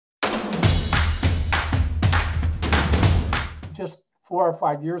just 4 or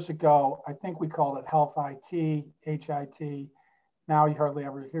 5 years ago, I think we called it health IT, HIT. Now you hardly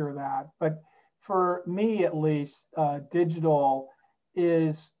ever hear that. But for me, at least, digital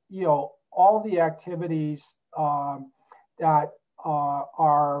is, all the activities that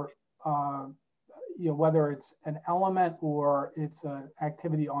are, whether it's an element or it's an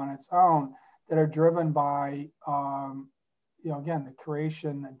activity on its own that are driven by, again, the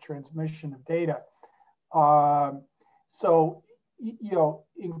creation and transmission of data. So,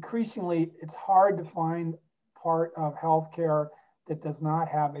 increasingly, it's hard to find part of healthcare that does not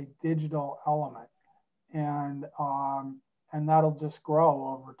have a digital element, and that'll just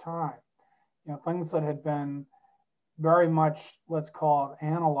grow over time. Things that had been very much, let's call it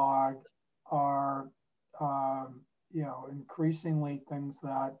analog, are increasingly things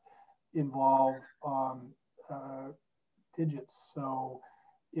that involve digits. So,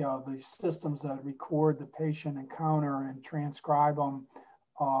 the systems that record the patient encounter and transcribe them,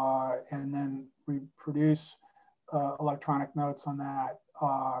 and then reproduce electronic notes on that,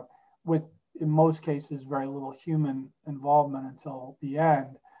 with, in most cases, very little human involvement until the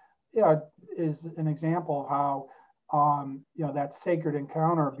end, is an example of how, that sacred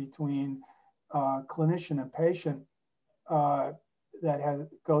encounter between clinician and patient that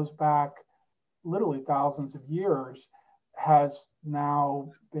goes back literally thousands of years has now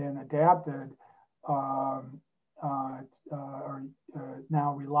been adapted, or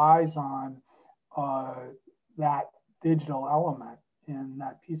now relies on that digital element in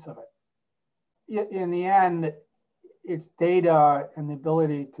that piece of it. In the end, it's data and the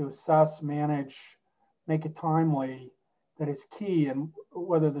ability to assess, manage, make it timely that is key. And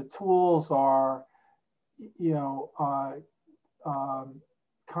whether the tools are,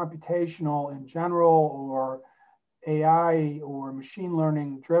 computational in general or AI or machine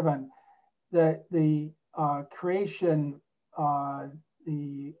learning driven, that the creation,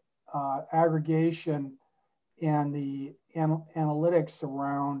 the aggregation, and the analytics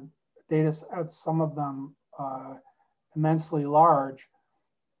around data sets, some of them immensely large,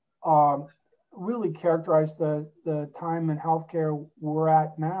 really characterize the time in healthcare we're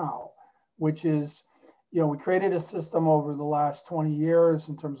at now, which is, we created a system over the last 20 years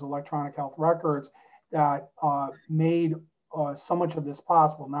in terms of electronic health records that made so much of this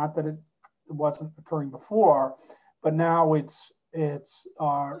possible. Not that it wasn't occurring before, but now it's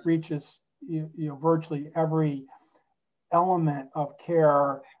reaches virtually every element of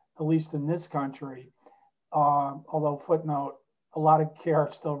care, at least in this country. Although footnote, a lot of care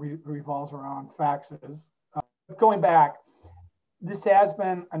still revolves around faxes. Going back, this has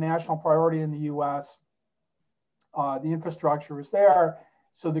been a national priority in the U.S. The infrastructure is there.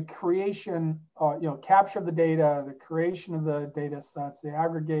 So the creation, capture of the data, the creation of the data sets, the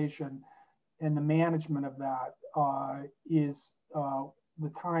aggregation, and the management of that is the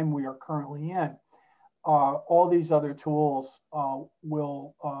time we are currently in. All these other tools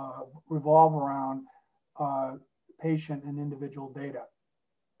will revolve around patient and individual data.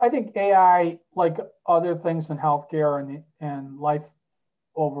 I think AI, like other things in healthcare and life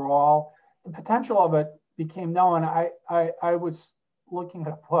overall, the potential of it became known. I was looking at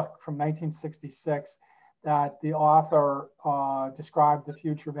a book from 1966 that the author described the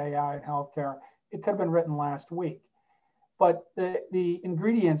future of AI in healthcare. It could have been written last week, but the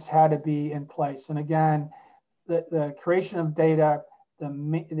ingredients had to be in place. And again, the creation of data,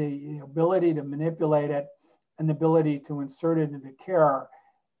 the ability to manipulate it, and the ability to insert it into care,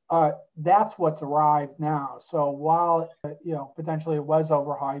 that's what's arrived now. So while potentially it was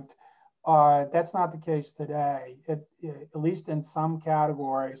overhyped, that's not the case today. At least in some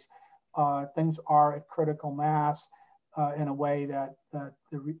categories, things are at critical mass in a way that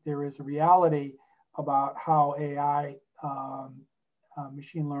there is a reality about how AI,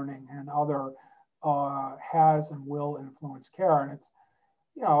 machine learning, and other has and will influence care. And it's,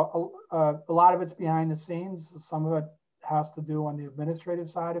 a lot of it's behind the scenes. Some of it has to do on the administrative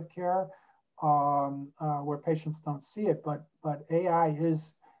side of care, where patients don't see it. But AI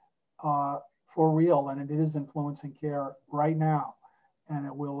is for real, and it is influencing care right now, and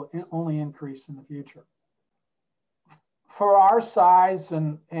it will only increase in the future. For our size,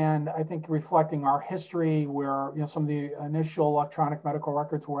 and I think reflecting our history, where some of the initial electronic medical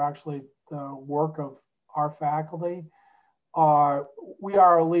records were actually the work of our faculty, we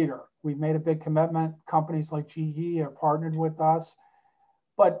are a leader. We've made a big commitment. Companies like GE are partnered with us,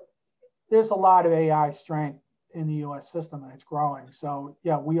 but there's a lot of AI strength in the U.S. system, and it's growing. So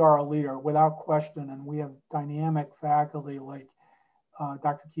yeah, we are a leader without question, and we have dynamic faculty like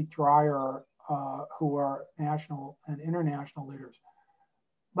Dr. Keith Dreyer, who are national and international leaders.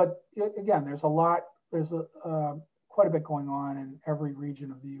 But again, there's quite a bit going on in every region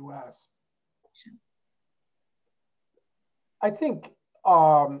of the U.S. I think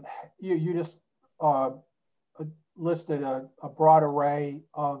you just listed a broad array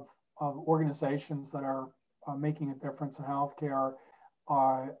of organizations that are making a difference in healthcare.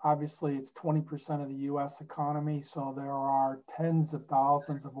 Obviously, it's 20% of the U.S. economy, so there are tens of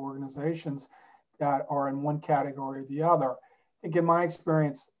thousands of organizations that are in one category or the other. I think in my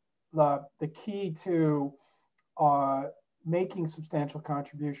experience, the key to making substantial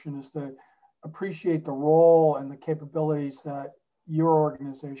contribution is to appreciate the role and the capabilities that your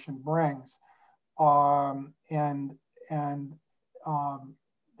organization brings. And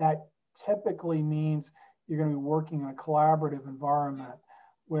that typically means you're going to be working in a collaborative environment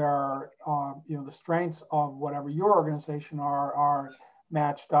where the strengths of whatever your organization are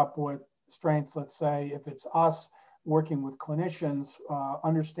matched up with strengths. Let's say if it's us working with clinicians,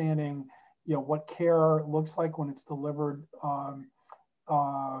 understanding what care looks like when it's delivered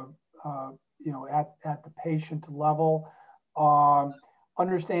at the patient level,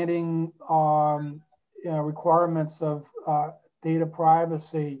 understanding requirements of data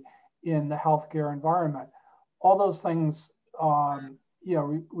privacy in the healthcare environment. All those things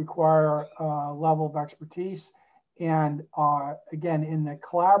require a level of expertise. And again, in the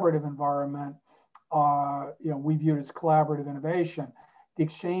collaborative environment, we view it as collaborative innovation. The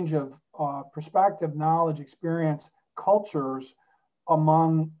exchange of perspective, knowledge, experience, cultures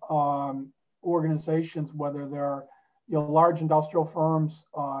among organizations, whether they're large industrial firms,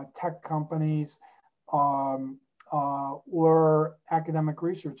 tech companies, or academic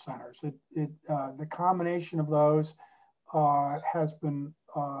research centers. The combination of those has been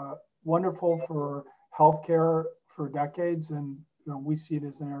wonderful for healthcare for decades, and we see it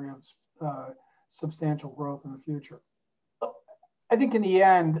as an area of substantial growth in the future. I think in the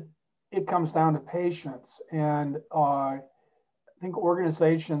end, it comes down to patience, and I think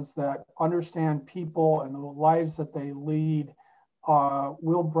organizations that understand people and the lives that they lead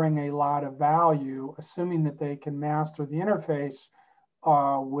will bring a lot of value, assuming that they can master the interface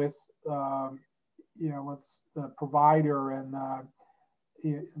with the provider and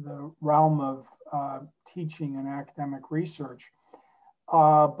the realm of teaching and academic research.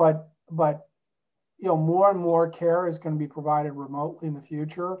 But more and more care is going to be provided remotely in the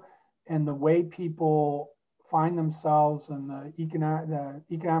future, and the way people find themselves in the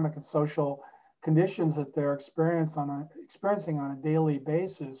economic and social conditions that they're experiencing on a daily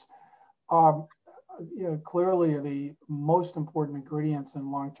basis, clearly are the most important ingredients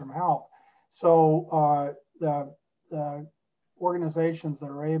in long-term health. So the organizations that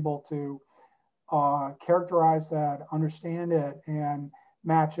are able to characterize that, understand it, and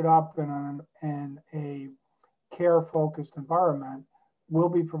match it up in a care-focused environment will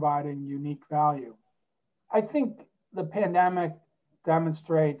be providing unique value. I think the pandemic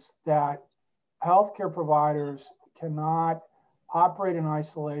demonstrates that healthcare providers cannot operate in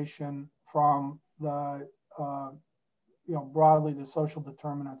isolation from the, broadly the social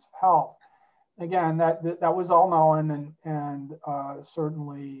determinants of health. Again, that was all known and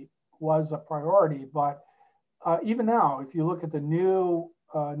certainly was a priority. But even now, if you look at the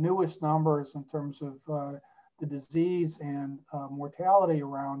newest numbers in terms of the disease and mortality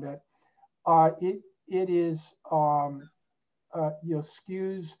around it, it is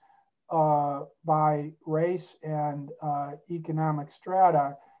skews by race and economic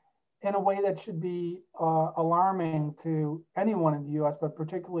strata in a way that should be alarming to anyone in the U.S., but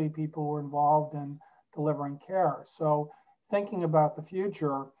particularly people who are involved in delivering care. So thinking about the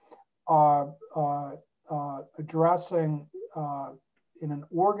future, addressing in an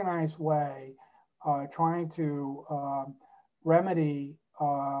organized way, trying to remedy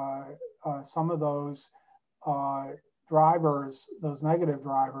some of those drivers, those negative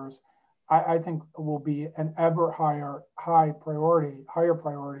drivers, I think will be an ever higher priority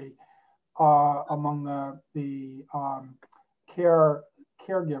among the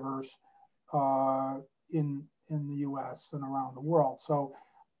caregivers in the U.S. and around the world. So,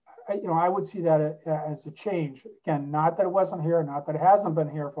 I would see that as a change. Again, not that it wasn't here, not that it hasn't been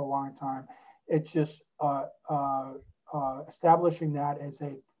here for a long time. It's just establishing that as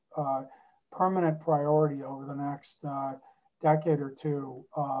a permanent priority over the next decade or two.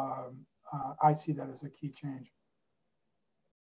 I see that as a key change.